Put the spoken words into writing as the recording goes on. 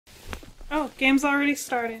Oh, game's already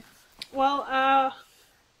starting. Well,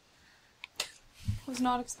 Was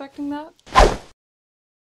not expecting that.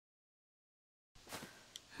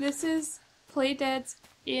 This is Playdead's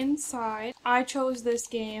Inside. I chose this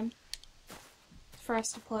game for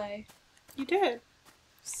us to play, you did.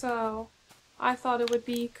 so I thought it would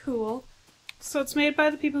be cool. So it's made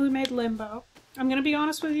by the people who made Limbo. I'm gonna be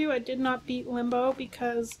honest with you, I did not beat Limbo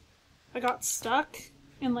because I got stuck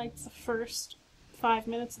in like the first 5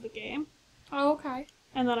 minutes of the game, Oh, okay.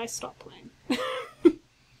 and then I stopped playing.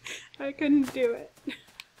 I couldn't do it.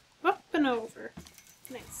 Up and over.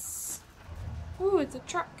 Nice. Ooh, it's a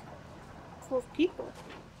truck. Full of people.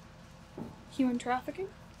 Human trafficking?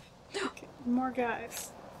 Okay, more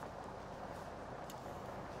guys.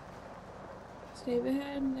 Stay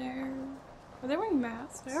ahead there. Are they wearing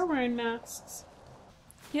masks? They are wearing masks.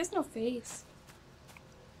 He has no face.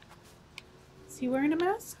 Is he wearing a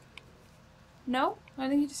mask? No, I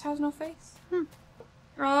think he just has no face. Hmm.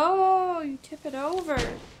 Oh, you tip it over.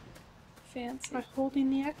 Fancy. By holding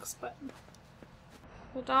the X button.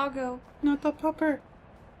 The doggo. Not the pupper.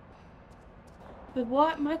 But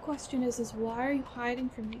what my question is why are you hiding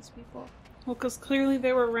from these people? Well, because clearly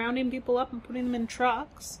they were rounding people up and putting them in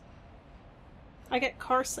trucks. I get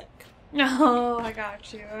car sick. No, I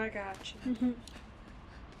got you. Mm-hmm.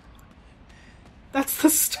 That's the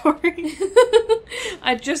story.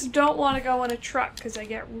 I just don't want to go in a truck because I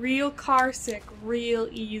get real car sick real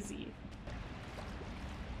easy.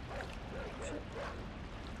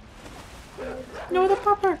 No, the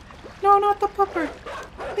pupper. No, not the pupper.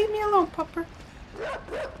 Leave me alone, pupper.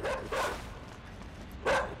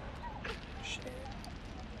 Shit.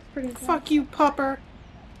 Pretty intense. Fuck you, pupper.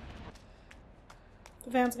 The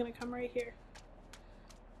van's gonna come right here.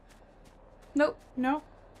 Nope, No?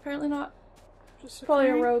 apparently not. Just Probably a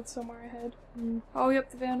clearing? road somewhere ahead. Mm. Oh, yep,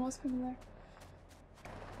 the van was coming there.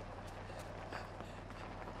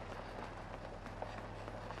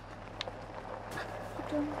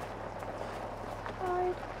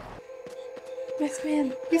 Hide. Masked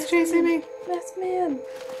man. He's chasing me. Masked man.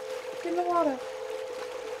 Get in the water.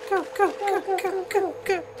 Go, go, go, go, go, go,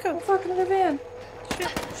 Oh, go. fuck, another van. Shit.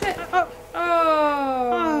 Shit. Oh. Oh.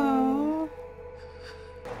 Oh.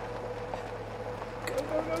 Go,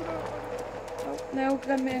 go, go, go. Oh, now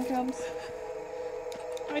gunman comes.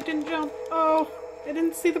 I didn't jump. Oh, I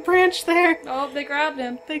didn't see the branch there. Oh, they grabbed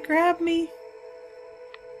him. They grabbed me.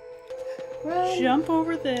 Run. Jump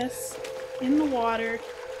over this in the water.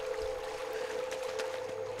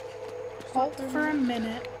 Halt for a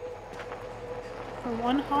minute. For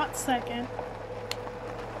one hot second.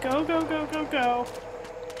 Go, go, go, go, go.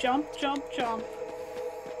 Jump, jump, jump.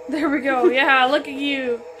 There we go. Yeah, look at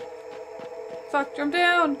you. Fuck, jump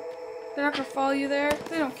down. They're not gonna follow you there.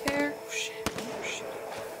 They don't care. Oh, shit. Oh, shit.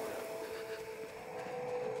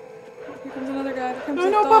 Here comes another guy. Here comes No, the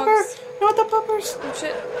no, dogs. pupper! Not the puppers! Oh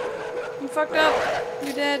shit. You fucked up.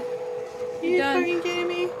 You're dead. You done. fucking kidding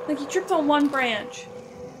me? Like he tripped on one branch.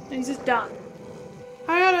 And he's just done.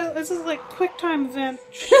 I gotta. This is like quick time event.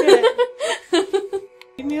 Shit.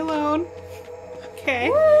 Leave me alone. Okay.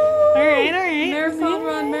 Alright, alright. Marathon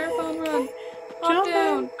run, marathon run. Hop Jump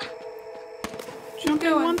down. Jump in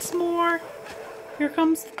going. once more. Here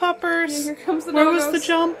comes the puppers. Yeah, here comes the Where doggos. was the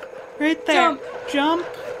jump? Right there. Jump. Jump.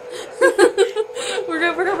 We're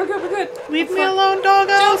good, we're good, we're good, we're good. Leave me alone,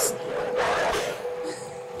 doggos!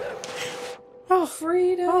 Oh,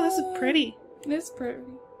 Freedom. oh, this is pretty. It's pretty.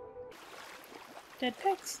 Dead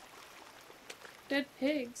pigs. Dead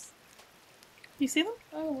pigs. You see them?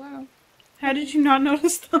 Oh wow. How did you not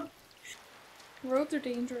notice them? Roads are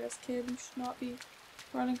dangerous, kid. You should not be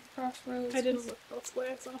running across roads. I didn't look both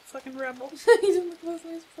ways. I'm a fucking rebel. You didn't look both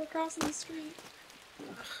ways before crossing the street.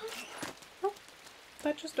 Oh,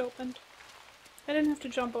 that just opened. I didn't have to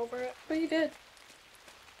jump over it. But you did.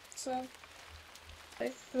 So. Are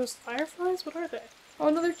those fireflies? What are they? Oh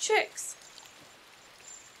no, they're chicks.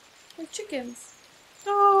 They're chickens.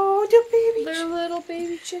 Oh, the baby They're little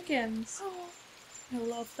baby chickens. Oh, I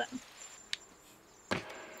love them.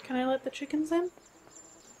 Can I let the chickens in?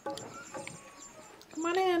 Come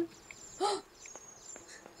on in.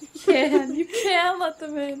 You can let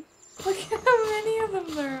them in. Look at how many of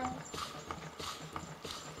them there are.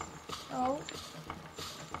 Oh.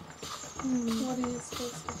 What are you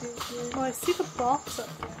supposed to do here? Well, I see the box up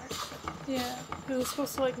there. Yeah. Are we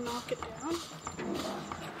supposed to, like, knock it down?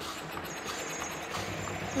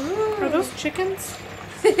 Ooh. Are those chickens?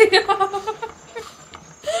 They are.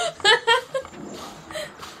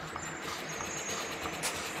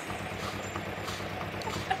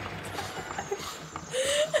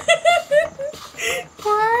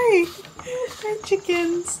 Why? They're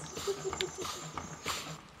chickens.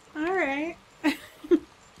 Alright.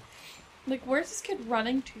 Like, where's this kid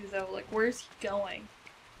running to, though? Like, where's he going?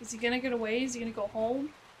 Is he gonna get away? Is he gonna go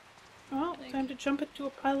home? Well, time to jump into a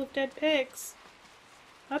pile of dead pigs.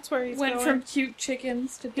 That's where he's Went going. from cute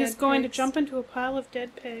chickens to dead He's going pigs. to jump into a pile of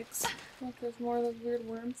dead pigs. Look, there's more of those weird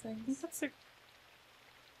worm I think things. that's their...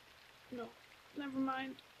 No. Never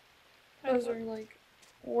mind. Those are, like,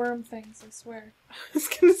 worm things, I swear. I was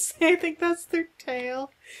gonna say, I think that's their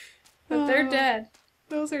tail. But they're Oh, dead.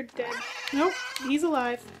 Those are dead. Nope, he's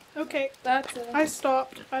alive. Okay, That's it. I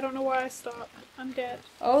stopped. I don't know why I stopped. I'm dead.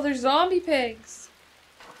 Oh, there's zombie pigs!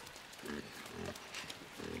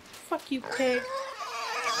 Fuck you, pig.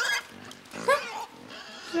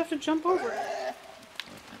 You have to jump over it.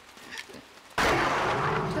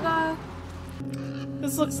 Ta-da!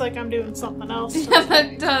 This looks like I'm doing something else. Yeah,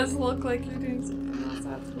 that does look like you're doing something else.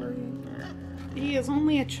 That's working. He is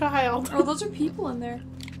only a child. Oh, those are people in there.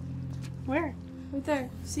 Where? Right there.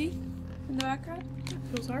 See? In the background?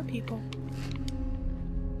 Those are people.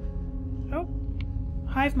 Oh.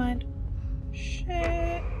 Hive mind.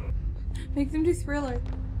 Shit. Make them do Thriller.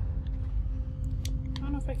 I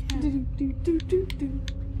don't know if I can.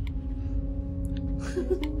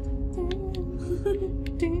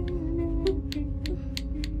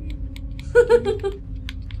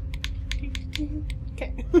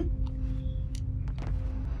 Okay.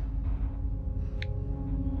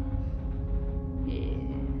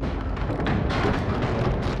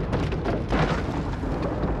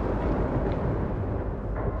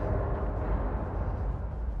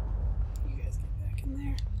 You guys get back in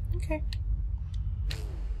there. Okay.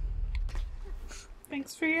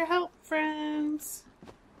 Thanks for your help, friends.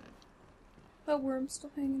 That worm's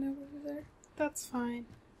still hanging out over there. That's fine.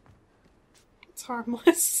 It's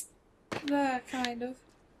harmless. Yeah, kind of.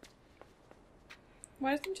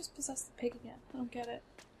 Why doesn't he just possess the pig again? I don't get it.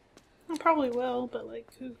 I probably will, but like,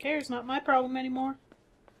 who cares? Not my problem anymore.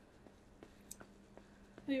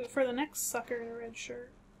 Leave it for the next sucker in a red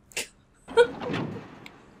shirt.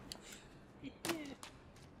 Yeah.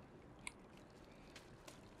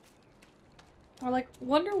 Or like,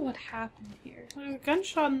 wonder what happened here. There's a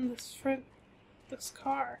gunshot in this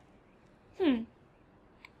car. Hmm.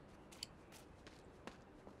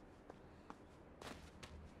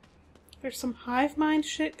 There's some hive mind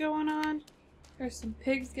shit going on. There's some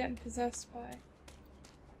pigs getting possessed by.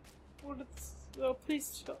 What is... Oh,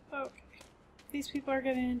 please... Okay. These people are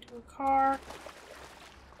getting into a car.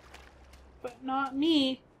 But not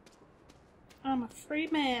me. I'm a free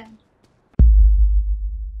man.